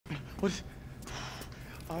What?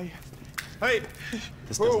 Hey!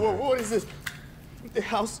 Whoa, what is this? The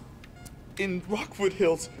house in Rockwood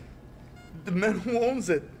Hills. The man who owns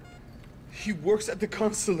it. He works at the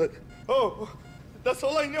consulate. Oh, that's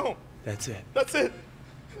all I know. That's it. That's it.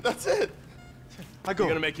 That's it. I go.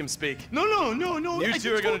 You're gonna make him speak. No. You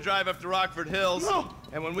two are gonna drive up to Rockford Hills. No.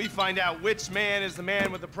 And when we find out which man is the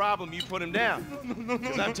man with the problem, you put him down. No.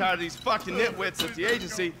 Because I'm tired of these fucking nitwits at the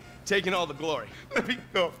agency taking all the glory. Let me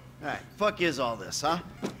go. All right, fuck is all this, huh?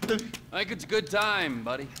 I think it's a good time,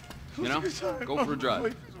 buddy. You know, go for a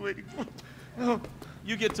drive. Wait.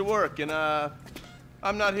 You get to work, and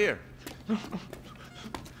I'm not here.